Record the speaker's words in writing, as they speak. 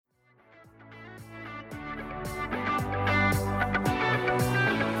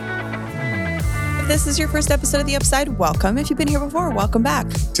this is your first episode of The Upside, welcome. If you've been here before, welcome back.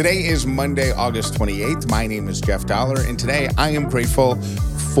 Today is Monday, August 28th. My name is Jeff Dollar, and today I am grateful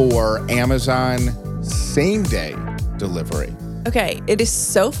for Amazon same-day delivery. Okay, it is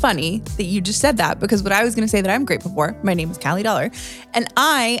so funny that you just said that because what I was going to say that I'm grateful for, my name is Callie Dollar, and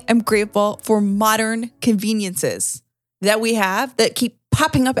I am grateful for modern conveniences that we have that keep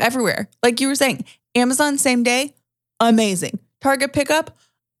popping up everywhere. Like you were saying, Amazon same day, amazing. Target pickup,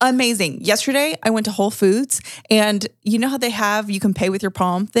 amazing. Yesterday, I went to Whole Foods, and you know how they have, you can pay with your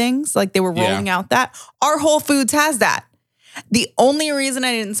palm things? Like they were rolling out that. Our Whole Foods has that. The only reason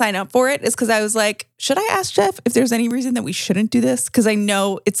I didn't sign up for it is because I was like, should I ask Jeff if there's any reason that we shouldn't do this? Because I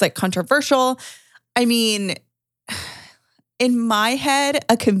know it's like controversial. I mean, in my head,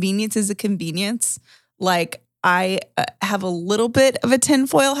 a convenience is a convenience. Like I have a little bit of a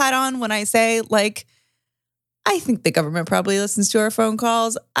tinfoil hat on when I say like, I think the government probably listens to our phone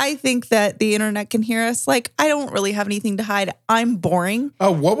calls. I think that the internet can hear us. Like, I don't really have anything to hide. I'm boring.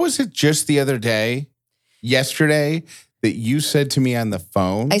 Oh, what was it just the other day, yesterday, that you said to me on the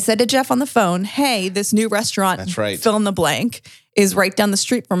phone? I said to Jeff on the phone, hey, this new restaurant, That's right, fill in the blank, is right down the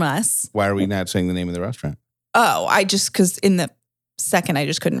street from us. Why are we not saying the name of the restaurant? Oh, because in the second, I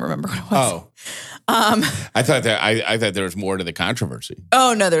just couldn't remember what it was. I thought there was more to the controversy.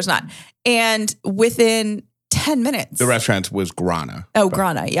 Oh, no, there's not. And within 10 minutes. The restaurant was Grana. Oh,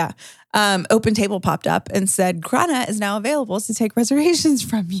 Grana, yeah. Open Table popped up and said, Grana is now available to take reservations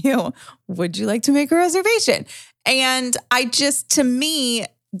from you. Would you like to make a reservation? And to me,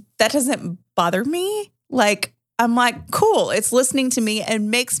 that doesn't bother me. Like, I'm like, cool, it's listening to me and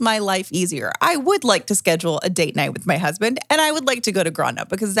makes my life easier. I would like to schedule a date night with my husband, and I would like to go to Grana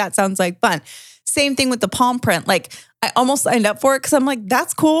because that sounds like fun. Same thing with the palm print. Like, I almost signed up for it because I'm like,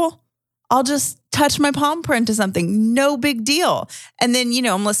 that's cool. I'll just touch my palm print to something. No big deal. And then,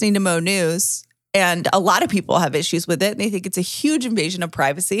 I'm listening to Mo News, and a lot of people have issues with it. And they think it's a huge invasion of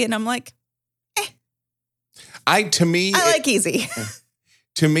privacy. And I'm like, I like easy.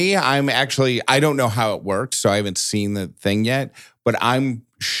 To me, I don't know how it works, so I haven't seen the thing yet, but I'm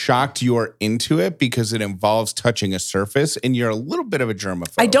shocked you're into it because it involves touching a surface and you're a little bit of a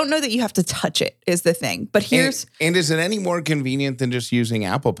germaphobe. I don't know that you have to touch it is the thing, but here's... And is it any more convenient than just using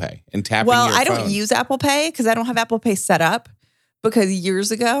Apple Pay and tapping your phone? I don't use Apple Pay because I don't have Apple Pay set up because years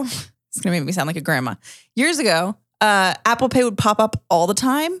ago, it's going to make me sound like a grandma. Years ago, Apple Pay would pop up all the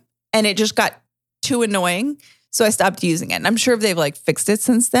time and it just got too annoying. So I stopped using it. And I'm sure they've fixed it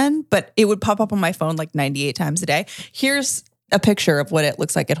since then, but it would pop up on my phone 98 times a day. Here's a picture of what it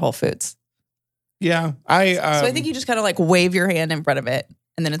looks like at Whole Foods. Yeah. So I think you just kind of wave your hand in front of it.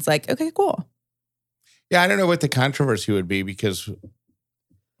 And then it's like, okay, cool. Yeah. I don't know what the controversy would be because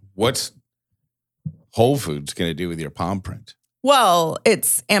what's Whole Foods going to do with your palm print? Well,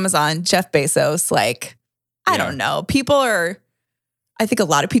 it's Amazon, Jeff Bezos. I don't know. I think a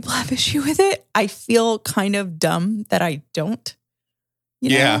lot of people have issue with it. I feel kind of dumb that I don't,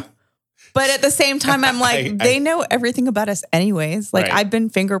 Yeah. But at the same time, I'm like, they know everything about us anyways. Right. I've been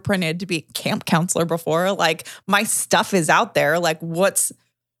fingerprinted to be a camp counselor before. My stuff is out there. I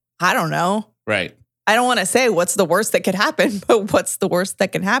don't know. Right. I don't want to say what's the worst that could happen, but what's the worst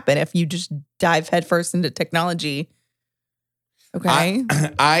that can happen if you just dive headfirst into technology? Okay.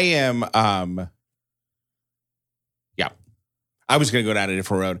 I am, I was going to go down a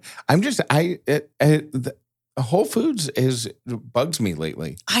different road. I'm just, Whole Foods bugs me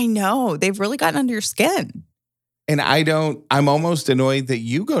lately. I know. They've really gotten under your skin. And I'm almost annoyed that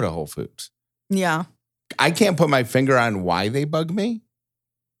you go to Whole Foods. Yeah. I can't put my finger on why they bug me.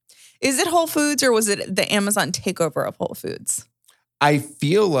 Is it Whole Foods or was it the Amazon takeover of Whole Foods? I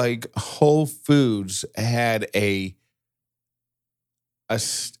feel like Whole Foods had a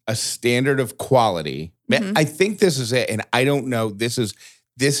standard of quality. Mm-hmm. I think this is it. And I don't know. This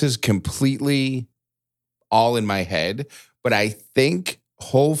is completely all in my head. But I think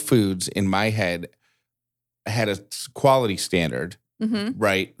Whole Foods in my head had a quality standard,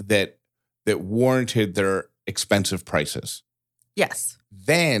 right? That warranted their expensive prices. Yes.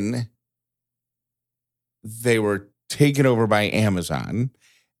 Then they were taken over by Amazon.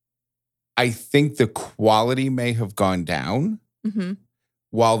 I think the quality may have gone down. Mm-hmm.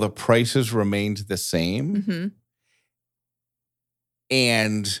 While the prices remained the same. Mm-hmm.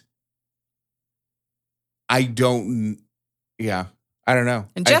 And I don't know.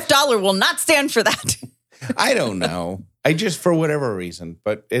 And Jeff Dollar will not stand for that. I don't know. I just, for whatever reason,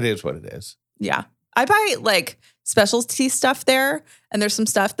 but it is what it is. Yeah. I buy specialty stuff there. And there's some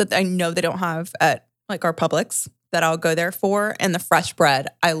stuff that I know they don't have at our Publix that I'll go there for. And the fresh bread,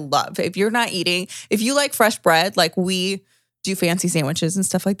 I love. If you like fresh bread, we do fancy sandwiches and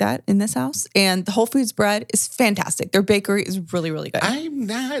stuff like that in this house. And the Whole Foods bread is fantastic. Their bakery is really, really good. I'm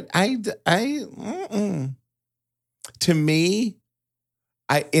not, to me,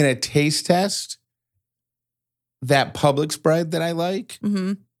 in a taste test, that Publix bread that I like,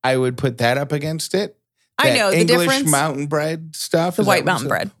 I would put that up against it. I know the English difference. mountain bread stuff. The white mountain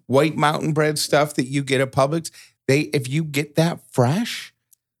bread. White mountain bread stuff that you get at Publix. If you get that fresh,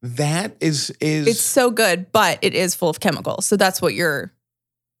 that is it's so good, but it is full of chemicals. So that's what you're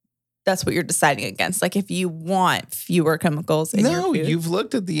deciding against. Like if you want fewer chemicals in your food. You've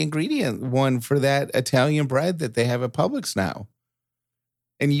looked at the ingredient one for that Italian bread that they have at Publix now.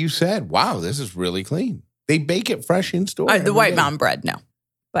 And you said, wow, this is really clean. They bake it fresh in store. The white mountain bread, no.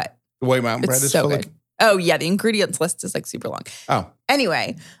 But the white mountain bread is so full good. of... Oh, yeah. The ingredients list is like super long. Oh.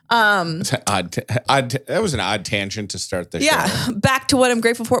 Anyway. It's an odd, that was an odd tangent to start the show. Yeah. Back to what I'm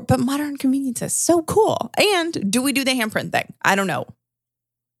grateful for. But modern convenience is so cool. And do we do the handprint thing? I don't know.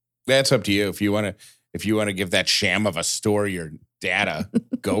 That's up to you. If you want to give that sham of a store your data,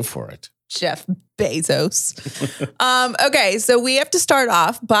 go for it. Jeff Bezos. Okay, so we have to start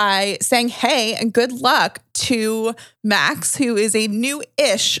off by saying hey and good luck to Max, who is a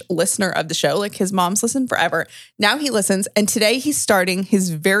new-ish listener of the show. Like his mom's listened forever. Now he listens, and today he's starting his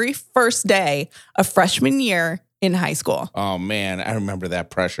very first day of freshman year in high school. Oh, man, I remember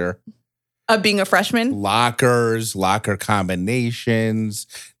that pressure. Of being a freshman? Locker combinations,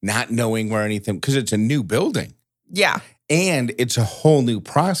 not knowing where anything, because it's a new building. Yeah. And it's a whole new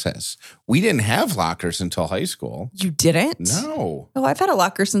process. We didn't have lockers until high school. You didn't? No. Oh, I've had a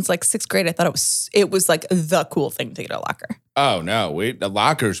locker since like 6th grade. I thought it was like the cool thing to get a locker. Oh, no. The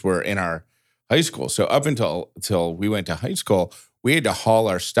lockers were in our high school. So up until we went to high school, we had to haul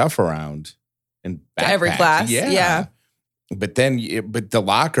our stuff around in backpacks. To every class. Yeah. But the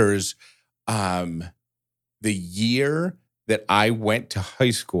lockers, the year that I went to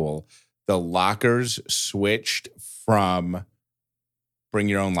high school, the lockers switched from bring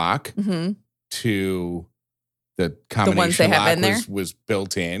your own lock to the combination ones they have lock in there? was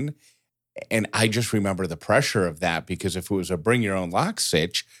built in. And I just remember the pressure of that because if it was a bring your own lock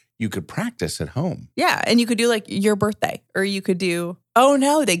sitch, you could practice at home. Yeah. And you could do like your birthday or you could do, oh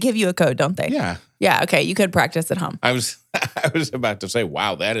no, they give you a code, don't they? Yeah. Yeah. Okay. You could practice at home. I was about to say,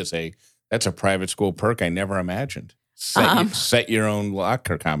 wow, that's a private school perk I never imagined. Set your own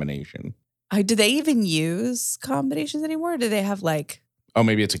locker combination. Do they even use combinations anymore? Or do they have like... Oh,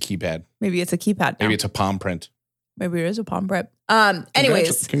 maybe it's a keypad. Maybe it's a keypad now. Maybe it's a palm print. Maybe it is a palm print.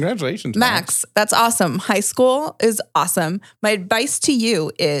 Anyways. Congratulations, Max. That's awesome. High school is awesome. My advice to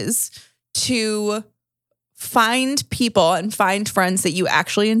you is to find people and find friends that you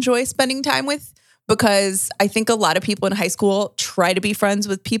actually enjoy spending time with. Because I think a lot of people in high school try to be friends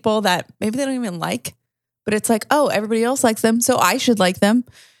with people that maybe they don't even like. But it's like, oh, everybody else likes them, so I should like them.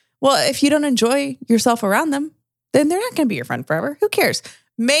 Well, if you don't enjoy yourself around them, then they're not going to be your friend forever. Who cares?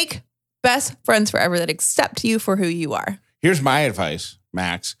 Make best friends forever that accept you for who you are. Here's my advice,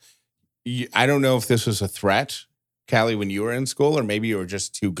 Max. I don't know if this was a threat, Callie, when you were in school, or maybe you were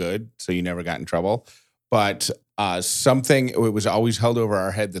just too good, so you never got in trouble. But it was always held over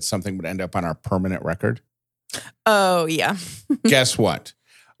our head that something would end up on our permanent record. Oh, yeah. Guess what?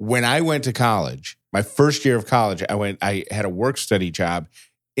 When I went to college, my first year of college, I had a work study job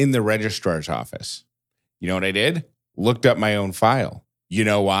in the registrar's office. You know what I did? Looked up my own file. You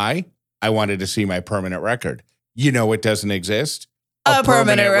know why? I wanted to see my permanent record. You know what doesn't exist? A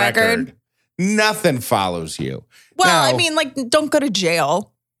permanent record. Nothing follows you. Well, now, I mean, like, don't go to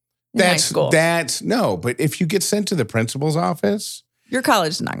jail in high school. No, but if you get sent to the principal's office, your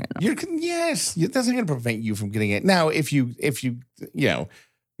college is not going to know. Yes, that's not going to prevent you from getting it. Now, if you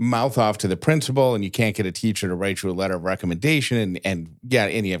mouth off to the principal and you can't get a teacher to write you a letter of recommendation and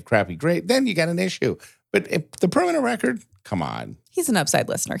you have crappy grade, then you got an issue. But if the permanent record, come on. He's an upside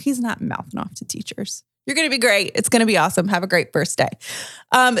listener. He's not mouthing off to teachers. You're going to be great. It's going to be awesome. Have a great first day.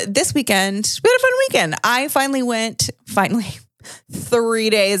 This weekend, we had a fun weekend. I finally went 3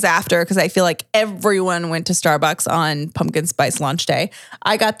 days after, because I feel like everyone went to Starbucks on pumpkin spice launch day.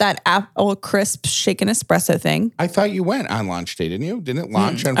 I got that apple crisp shaken espresso thing. I thought you went on launch day, didn't you? Didn't it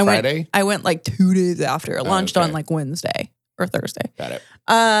launch on Friday? I went like 2 days after. It launched on like Wednesday or Thursday. Got it.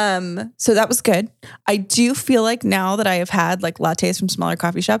 So that was good. I do feel like now that I have had like lattes from smaller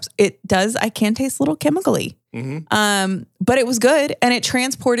coffee shops, I can taste a little chemically. Mm-hmm. But it was good. And it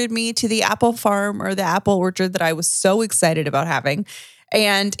transported me to the apple farm or the apple orchard that I was so excited about having.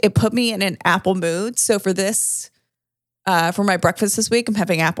 And it put me in an apple mood. So for for my breakfast this week, I'm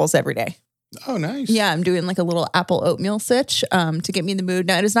having apples every day. Oh, nice. Yeah. I'm doing like a little apple oatmeal sitch, to get me in the mood.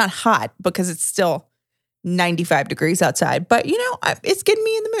 Now it is not hot because it's still 95 degrees outside. But, it's getting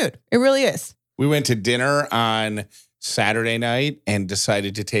me in the mood. It really is. We went to dinner on Saturday night and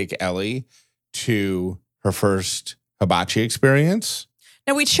decided to take Ellie to her first hibachi experience.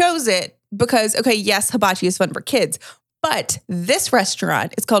 Now, we chose it because, yes, hibachi is fun for kids. But this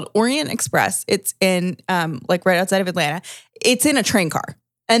restaurant is called Orient Express. It's in right outside of Atlanta. It's in a train car.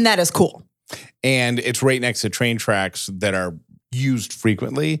 And that is cool. And it's right next to train tracks that are used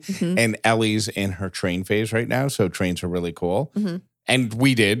frequently. Mm-hmm. And Ellie's in her train phase right now. So trains are really cool. Mm-hmm. And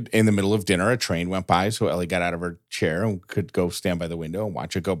we did, in the middle of dinner, a train went by. So Ellie got out of her chair and could go stand by the window and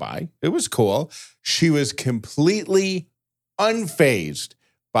watch it go by. It was cool. She was completely unfazed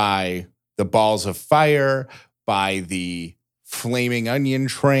by the balls of fire, by the flaming onion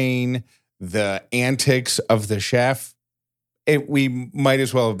train, the antics of the chef. We might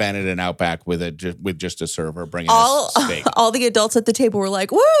as well have been at an Outback with just a server bringing us steak. All the adults at the table were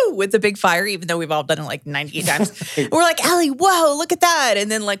like, woo, with the big fire, even though we've all done it like 98 times. We're like, Ellie, whoa, look at that. And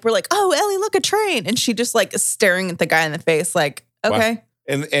then we're like, oh, Ellie, look, a train. And she just is staring at the guy in the face like, okay.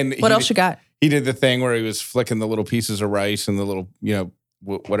 Wow. And what else you got? He did the thing where he was flicking the little pieces of rice and the little,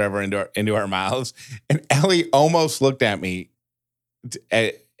 whatever into our mouths. And Ellie almost looked at me.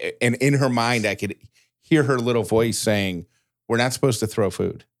 And in her mind, I could hear her little voice saying, we're not supposed to throw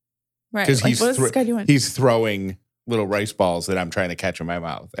food. Right. Because what is this guy doing? He's throwing little rice balls that I'm trying to catch in my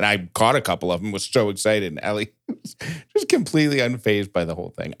mouth. And I caught a couple of them, was so excited. And Ellie was just completely unfazed by the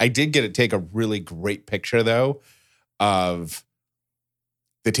whole thing. I did get to take a really great picture, though, of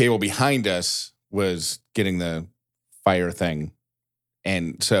the table behind us was getting the fire thing.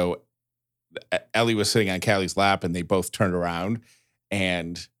 And so Ellie was sitting on Callie's lap and they both turned around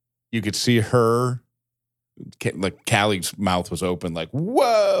and you could see her, Callie's mouth was open like,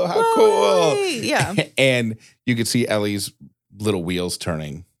 whoa, how cool. Yeah. And you could see Ellie's little wheels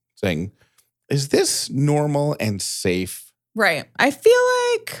turning, saying, is this normal and safe? Right. I feel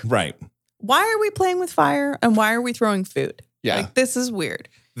like, right. Why are we playing with fire and why are we throwing food? Yeah. This is weird.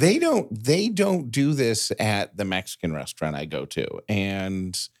 They don't do this at the Mexican restaurant I go to,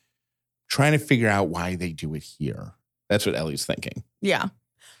 and trying to figure out why they do it here. That's what Ellie's thinking. Yeah.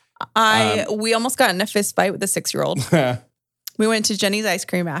 We almost got in a fist fight with a 6-year-old. We went to Jenny's Ice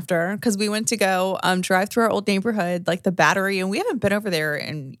Cream after because we went to go drive through our old neighborhood, like the Battery, and we haven't been over there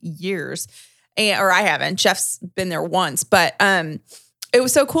in years. Or I haven't. Jeff's been there once, but it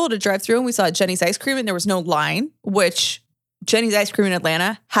was so cool to drive through and we saw Jenny's Ice Cream and there was no line, which Jenny's Ice Cream in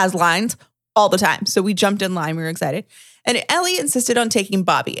Atlanta has lines all the time. So we jumped in line. We were excited. And Ellie insisted on taking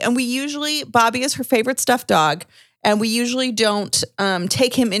Bobby. And Bobby is her favorite stuffed dog. And we usually don't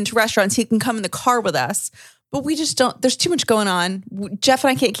take him into restaurants. He can come in the car with us. But we just don't. There's too much going on. Jeff and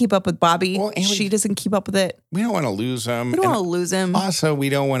I can't keep up with Bobby. Well, she doesn't keep up with it. We don't want to lose him. We don't want to lose him. Also, we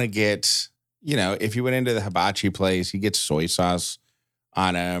don't want to get, if you went into the hibachi place, you get soy sauce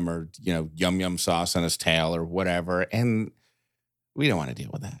on him or, yum yum sauce on his tail or whatever. And we don't want to deal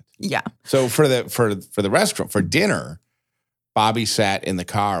with that. Yeah. So for the restaurant, for dinner, Bobby sat in the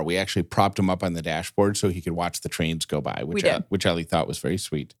car. We actually propped him up on the dashboard so he could watch the trains go by, which Ellie thought was very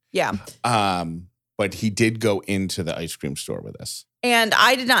sweet. Yeah. But he did go into the ice cream store with us. And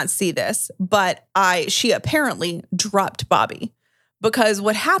I did not see this, but she apparently dropped Bobby. Because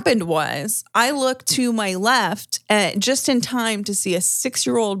what happened was I looked to my left and just in time to see a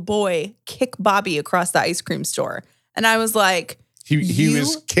 6-year-old boy kick Bobby across the ice cream store. And I was like, he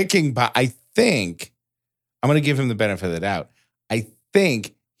was kicking, I think, I'm going to give him the benefit of the doubt. I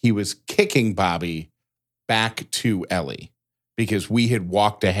think he was kicking Bobby back to Ellie because we had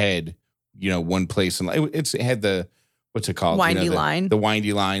walked ahead, one place. And it had the, what's it called? Windy line. The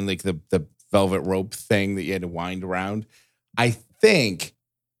windy line, like the velvet rope thing that you had to wind around. I think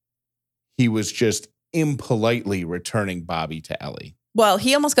he was just impolitely returning Bobby to Ellie. Well,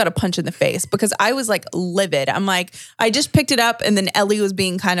 he almost got a punch in the face because I was like livid. I'm like, I just picked it up and then Ellie was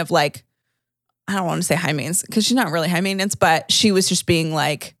being kind of like, I don't want to say high maintenance because she's not really high maintenance, but she was just being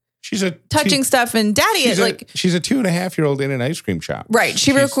like, touching stuff and daddy she's a 2.5-year-old in an ice cream shop. Right.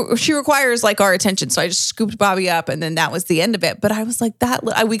 She requires like our attention. So I just scooped Bobby up and then that was the end of it. But I was like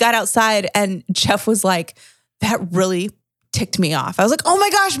we got outside and Jeff was like, that really ticked me off. I was like, oh my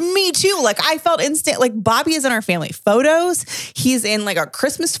gosh, me too. Like I felt instant, like Bobby is in our family photos. He's in like our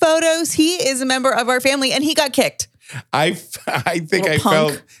Christmas photos. He is a member of our family and he got kicked. I think I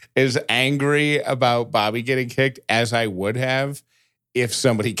felt as angry about Bobby getting kicked as I would have if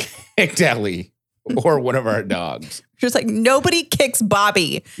somebody kicked Ellie or one of our dogs. Just like nobody kicks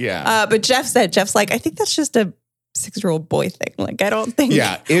Bobby. Yeah. But Jeff's like, I think that's just a 6-year-old boy thing. Like, I don't think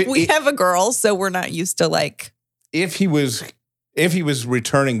we have a girl, so we're not used to like. If he was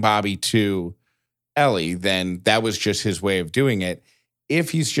returning Bobby to Ellie, then that was just his way of doing it.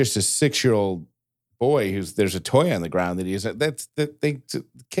 If he's just a 6-year-old boy there's a toy on the ground that they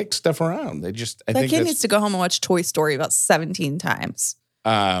kick stuff around. I that think kid needs to go home and watch Toy Story about 17 times.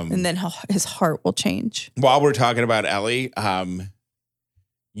 And then his heart will change. While we're talking about Ellie,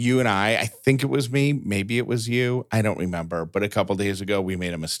 you and I think it was me, maybe it was you, I don't remember, but a couple days ago we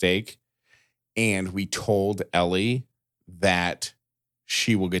made a mistake and we told Ellie that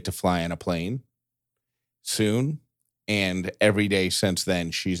she will get to fly on a plane soon. And every day since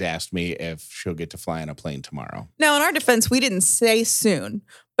then, she's asked me if she'll get to fly on a plane tomorrow. Now, in our defense, we didn't say soon,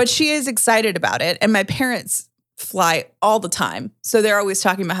 but she is excited about it. And my parents fly all the time. So they're always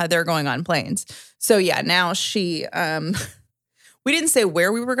talking about how they're going on planes. So yeah, now she, we didn't say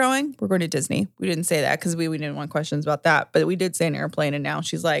where we were going. We're going to Disney. We didn't say that because we didn't want questions about that. But we did say an airplane. And now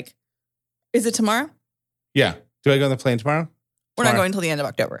she's like, is it tomorrow? Yeah. Do I go on the plane tomorrow? We're not going until the end of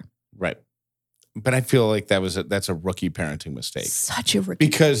October. Right. But I feel like that's a rookie parenting mistake. Such a rookie.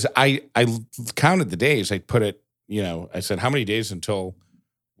 Because I counted the days. I put it, I said, how many days until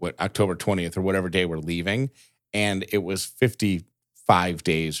October 20th or whatever day we're leaving? And it was 55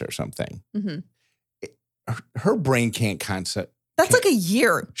 days or something. Mm-hmm. Her brain can't concept. That's like a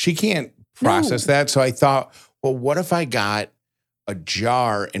year. She can't process that. So I thought, well, what if I got a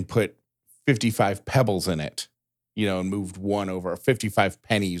jar and put 55 pebbles in it? And moved one over 55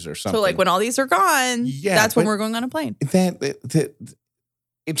 pennies or something. So like when all these are gone, that's when we're going on a plane. That's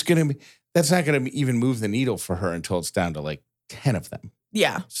not going to even move the needle for her until it's down to like 10 of them.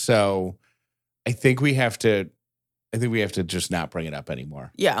 Yeah. So I think we have to just not bring it up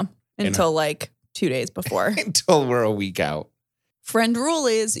anymore. Yeah. Until like 2 days before. Until we're a week out. Friend rule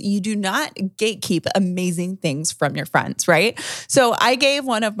is you do not gatekeep amazing things from your friends, right? So I gave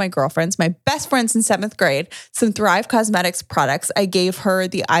one of my girlfriends, my best friends in 7th grade, some Thrive Cosmetics products. I gave her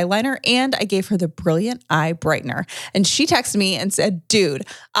the eyeliner and I gave her the Brilliant Eye Brightener. And she texted me and said, dude,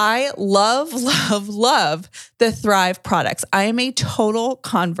 I love, love, love the Thrive products. I am a total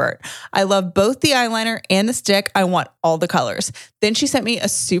convert. I love both the eyeliner and the stick. I want all the colors. Then she sent me a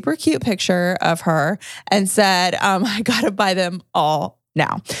super cute picture of her and said, I got to buy them all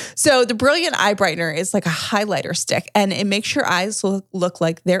now. So the Brilliant Eye Brightener is like a highlighter stick and it makes your eyes look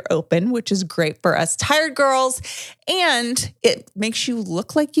like they're open, which is great for us tired girls. And it makes you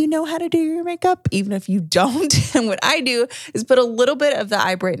look like you know how to do your makeup, even if you don't. And what I do is put a little bit of the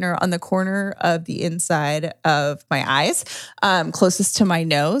eye brightener on the corner of the inside of my eyes, closest to my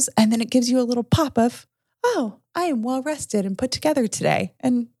nose. And then it gives you a little pop of, oh, I am well rested and put together today.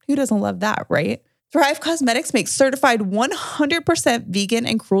 And who doesn't love that, right? Thrive Cosmetics makes certified 100% vegan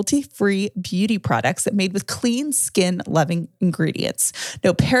and cruelty-free beauty products that made with clean, skin-loving ingredients.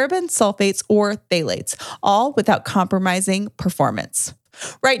 No parabens, sulfates, or phthalates, all without compromising performance.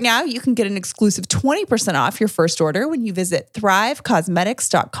 Right now, you can get an exclusive 20% off your first order when you visit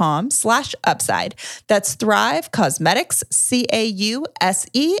thrivecosmetics.com/upside. That's Thrive Cosmetics,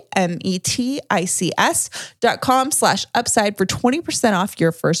 CAUSEMETICS.com/upside for 20% off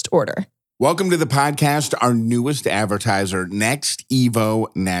your first order. Welcome to the podcast, our newest advertiser, Next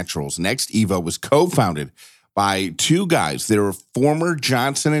Evo Naturals. Next Evo was co-founded by two guys. They were former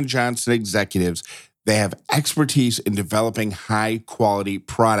Johnson & Johnson executives. They have expertise in developing high-quality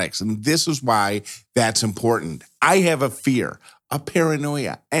products, and this is why that's important. I have a fear, a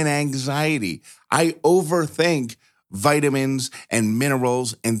paranoia, an anxiety. I overthink vitamins and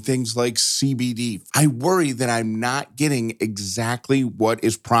minerals and things like CBD. I worry that I'm not getting exactly what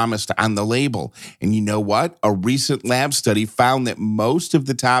is promised on the label. And you know what? A recent lab study found that most of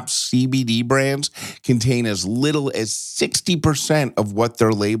the top CBD brands contain as little as 60% of what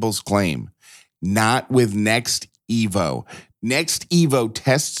their labels claim. Not with Next Evo. Next Evo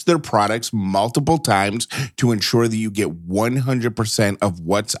tests their products multiple times to ensure that you get 100% of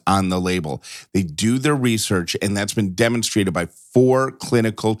what's on the label. They do their research, and that's been demonstrated by 4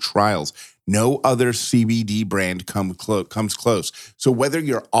 clinical trials. No other CBD brand comes close. So whether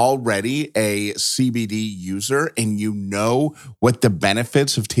you're already a CBD user and you know what the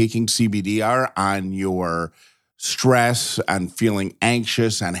benefits of taking CBD are on your stress, on feeling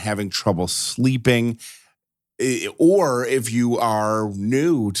anxious, on having trouble sleeping, or if you are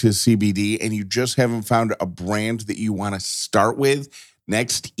new to CBD and you just haven't found a brand that you want to start with,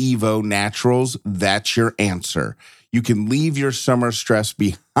 Next Evo Naturals, that's your answer. You can leave your summer stress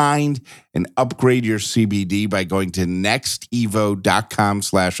behind and upgrade your CBD by going to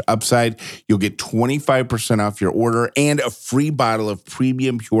nextevo.com/upside. You'll get 25% off your order and a free bottle of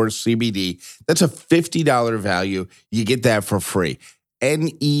premium pure CBD. That's a $50 value. You get that for free.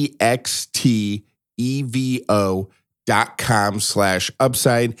 NEXTEVO.com/upside.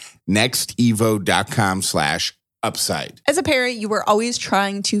 nextevo.com/upside, nextevo.com/upside. As a parent, you were always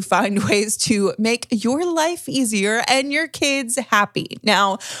trying to find ways to make your life easier and your kids happy.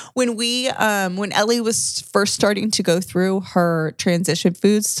 Now, when Ellie was first starting to go through her transition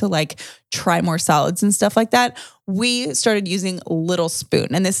foods to like try more salads and stuff like that, we started using Little Spoon.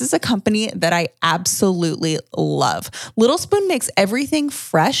 And this is a company that I absolutely love. Little Spoon makes everything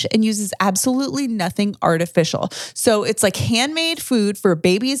fresh and uses absolutely nothing artificial. So it's like handmade food for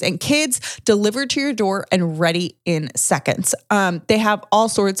babies and kids delivered to your door and ready in seconds. They have all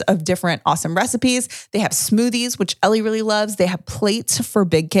sorts of different awesome recipes. They have smoothies, which Ellie really loves. They have plates for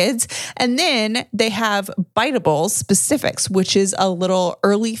big kids. And then they have Biteables Specifics, which is a little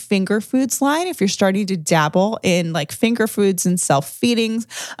early finger foods line if you're starting to dabble in like finger foods and self-feedings.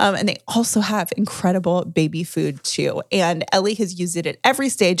 And they also have incredible baby food too. And Ellie has used it at every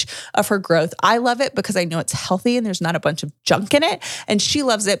stage of her growth. I love it because I know it's healthy and there's not a bunch of junk in it. And she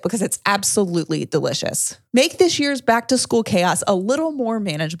loves it because it's absolutely delicious. Make this year's back to school chaos a little more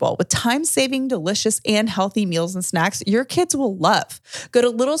manageable with time-saving, delicious, and healthy meals and snacks your kids will love. Go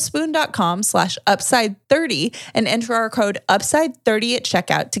to littlespoon.com/upside30 and enter our code upside30 at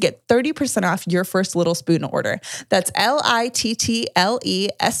checkout to get 30% off your first Little Spoon order. That's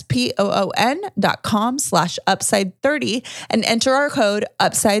littlespoon.com/upside30 and enter our code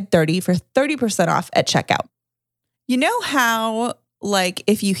upside30 for 30% off at checkout. You know how, like,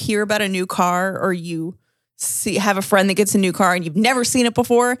 if you hear about a new car or you have a friend that gets a new car and you've never seen it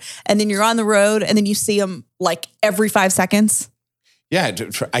before, and then you're on the road and then you see them like every 5 seconds? Yeah,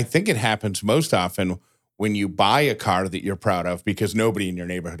 I think it happens most often when you buy a car that you're proud of because nobody in your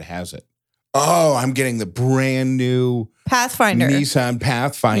neighborhood has it. Oh, I'm getting the brand new Pathfinder. Nissan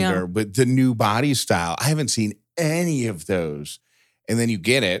Pathfinder with the new body style. I haven't seen any of those. And then you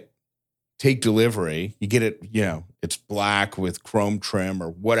get it, take delivery, you get it, it's black with chrome trim or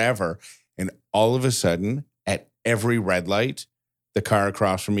whatever. And all of a sudden, at every red light, the car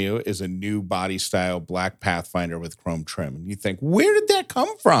across from you is a new body style black Pathfinder with chrome trim. And you think, where did that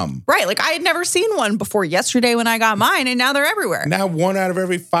come from? Right. Like I had never seen one before yesterday when I got mine, and now they're everywhere. Now 1 out of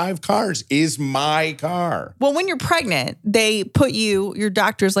every 5 cars is my car. Well, when you're pregnant, your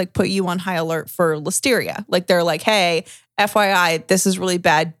doctors like put you on high alert for Listeria. Like they're like, hey, FYI, this is really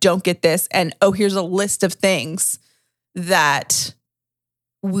bad. Don't get this. And here's a list of things that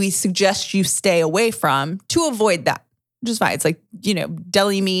we suggest you stay away from to avoid that. Which is fine. It's like,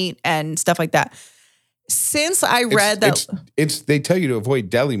 deli meat and stuff like that. Since I read they tell you to avoid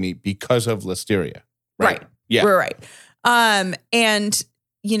deli meat because of Listeria. Right. Yeah. Right. And,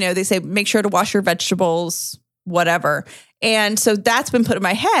 they say, make sure to wash your vegetables, whatever. And so that's been put in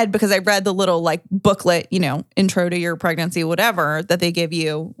my head because I read the little like booklet, intro to your pregnancy, whatever, that they give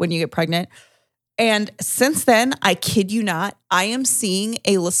you when you get pregnant. And since then, I kid you not, I am seeing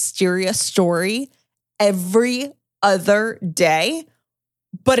a Listeria story every other day,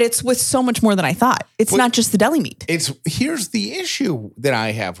 but it's with so much more than I thought. It's not just the deli meat. Here's the issue that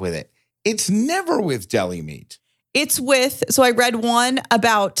I have with it. It's never with deli meat. So I read one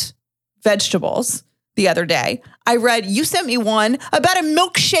about vegetables the other day. You sent me one about a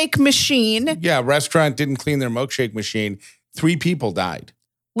milkshake machine. Yeah, restaurant didn't clean their milkshake machine. 3 people died.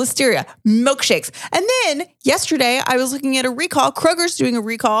 Listeria, milkshakes. And then yesterday I was looking at a recall. Kroger's doing a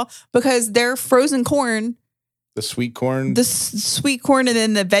recall because their frozen corn, the sweet corn, and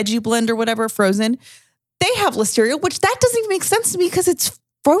then the veggie blend or whatever, frozen, they have Listeria, which that doesn't even make sense to me because it's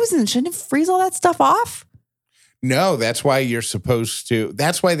frozen. Shouldn't it freeze all that stuff off? No, that's why you're supposed to.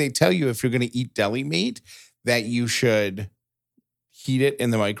 That's why they tell you if you're going to eat deli meat that you should heat it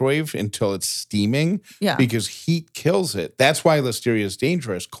in the microwave until it's steaming. Yeah. Because heat kills it. That's why Listeria is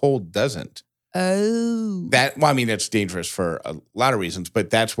dangerous. Cold doesn't. Oh. It's dangerous for a lot of reasons, but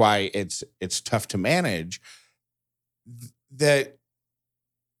that's why it's tough to manage. The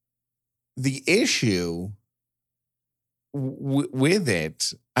issue with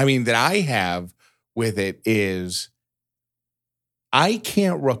it, that I have with it is I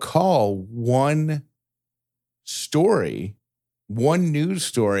can't recall one news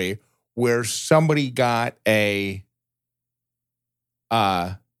story where somebody got a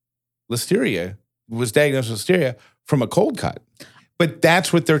Listeria, was diagnosed with Listeria from a cold cut. But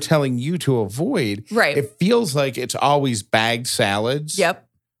that's what they're telling you to avoid. Right. It feels like it's always bagged salads. Yep.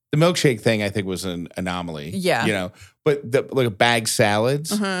 The milkshake thing, I think, was an anomaly. Yeah. But like bagged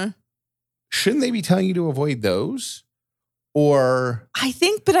salads, shouldn't they be telling you to avoid those? Or I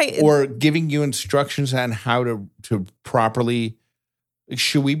think, or giving you instructions on how to properly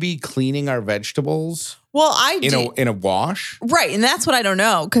Should we be cleaning our vegetables? Well, I do. In a wash? Right. And that's what I don't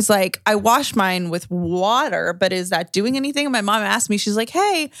know. Because, like, I wash mine with water, but is that doing anything? And my mom asked me, she's like,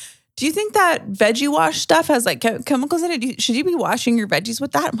 hey, do you think that veggie wash stuff has, like, chemicals in it? Should you be washing your veggies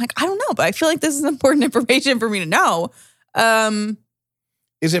with that? I'm like, I don't know. But I feel like this is important information for me to know.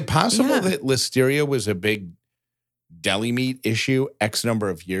 Is it possible that Listeria was a big deli meat issue X number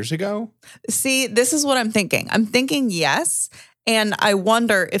of years ago? See, this is what I'm thinking. I'm thinking yes. And I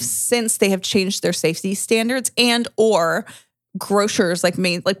wonder if since they have changed their safety standards and or grocers like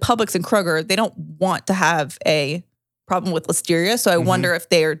Publix and Kroger, they don't want to have a problem with Listeria. So I wonder if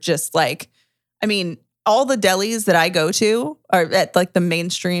they're just like, I mean, all the delis that I go to are at like the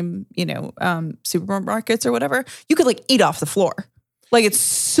mainstream, supermarkets or whatever. You could like eat off the floor. Like it's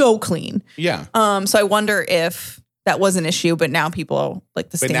so clean. Yeah. So I wonder if that was an issue, but now people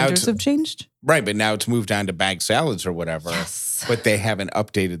like the standards have changed. Right. But now it's moved on to bag salads or whatever. Yes. But they haven't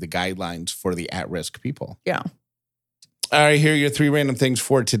updated the guidelines for the at-risk people. Yeah. All right. Here are your 3 random things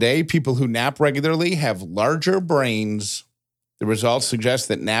for today. People who nap regularly have larger brains. The results suggest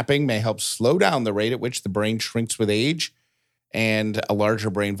that napping may help slow down the rate at which the brain shrinks with age. And a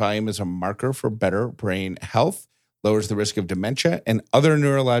larger brain volume is a marker for better brain health, lowers the risk of dementia and other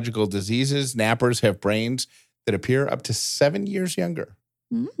neurological diseases. Nappers have brains that appear up to 7 years younger.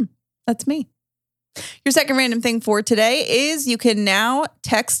 That's me. Your second random thing for today is you can now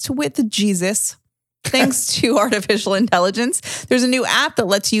text with Jesus thanks to artificial intelligence. There's a new app that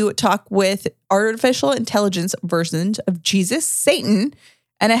lets you talk with artificial intelligence versions of Jesus, Satan,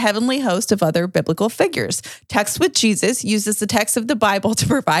 and a heavenly host of other biblical figures. Text with Jesus uses the text of the Bible to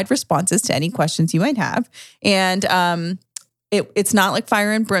provide responses to any questions you might have. And it's not like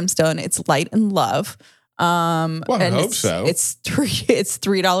fire and brimstone. It's light and love. I hope so. It's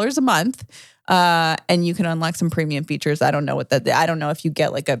 $3 a month. And you can unlock some premium features. I don't know I don't know if you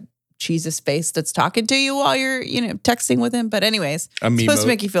get like a Jesus face that's talking to you while you're, texting with him. But anyways, it's supposed to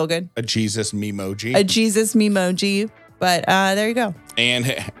make you feel good. A Jesus memoji. A Jesus memoji. But there you go. And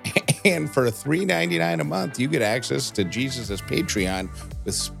for $3.99 a month, you get access to Jesus' Patreon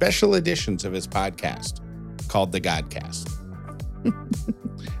with special editions of his podcast called The Godcast.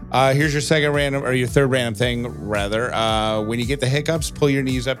 Here's your third random thing, rather. When you get the hiccups, pull your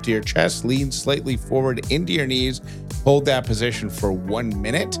knees up to your chest, lean slightly forward into your knees, hold that position for 1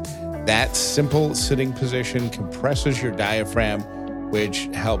 minute. That simple sitting position compresses your diaphragm, which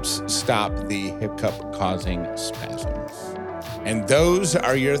helps stop the hiccup-causing spasms. And those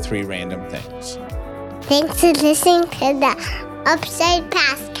are your 3 random things. Thanks for listening to the Upside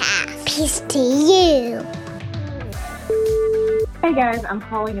Podcast. Peace to you. Hey guys, I'm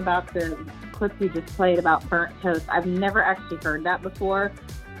calling about the clip you just played about burnt toast. I've never actually heard that before,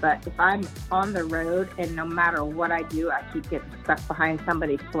 but if I'm on the road and no matter what I do, I keep getting stuck behind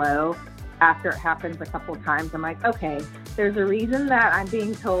somebody slow. After it happens a couple of times, I'm like, okay, there's a reason that I'm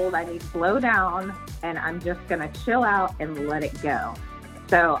being told I need to slow down and I'm just going to chill out and let it go.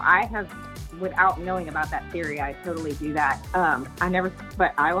 So I have, without knowing about that theory, I totally do that.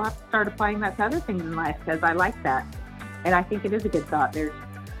 But I will have to start applying that to other things in life because I like that. And I think it is a good thought.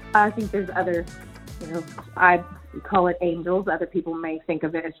 I think there's other, I call it angels. Other people may think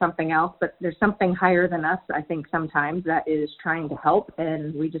of it as something else, but there's something higher than us, I think, sometimes that is trying to help,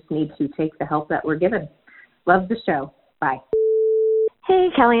 and we just need to take the help that we're given. Love the show. Bye. Hey,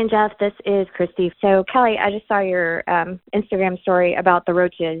 Kelly and Jeff. This is Christy. So, Kelly, I just saw your Instagram story about the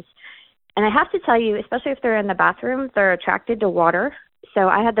roaches. And I have to tell you, especially if they're in the bathroom, they're attracted to water. So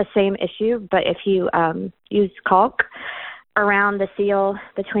I had the same issue, but if you use caulk around the seal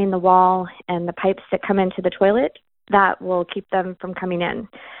between the wall and the pipes that come into the toilet, that will keep them from coming in.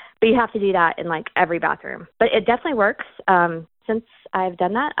 But you have to do that in like every bathroom. But it definitely works. Since I've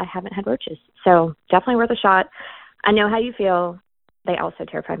done that, I haven't had roaches. So definitely worth a shot. I know how you feel. They also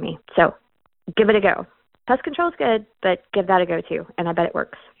terrify me. So give it a go. Pest control is good, but give that a go too. And I bet it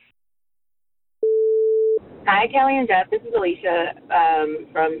works. Hi, Kelly and Jeff. This is Alicia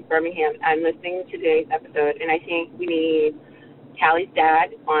from Birmingham. I'm listening to today's episode, and I think we need Callie's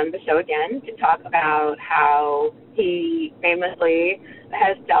dad on the show again to talk about how he famously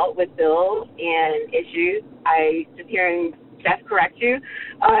has dealt with bills and issues. Just hearing Jeff correct you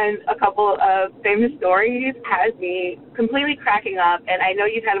on a couple of famous stories has me completely cracking up, and I know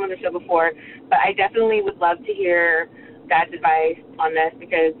you've had him on the show before, but I definitely would love to hear Dad's advice on this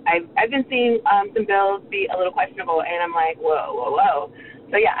because I've been seeing some bills be a little questionable, and I'm like, whoa.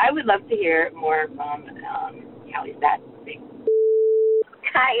 So yeah, I would love to hear more from Callie's dad. Thanks.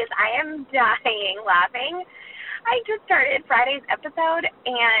 Guys, I am dying laughing. I just started Friday's episode,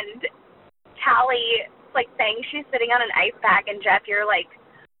 and Callie like, saying she's sitting on an ice pack, and Jeff, you're like,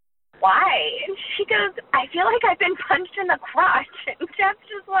 why? And she goes, I feel like I've been punched in the crotch. And Jeff's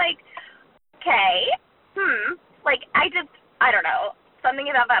just like, okay, Like, I don't know. Something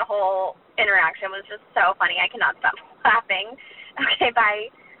about that whole interaction was just so funny. I cannot stop laughing. Okay,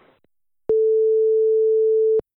 bye.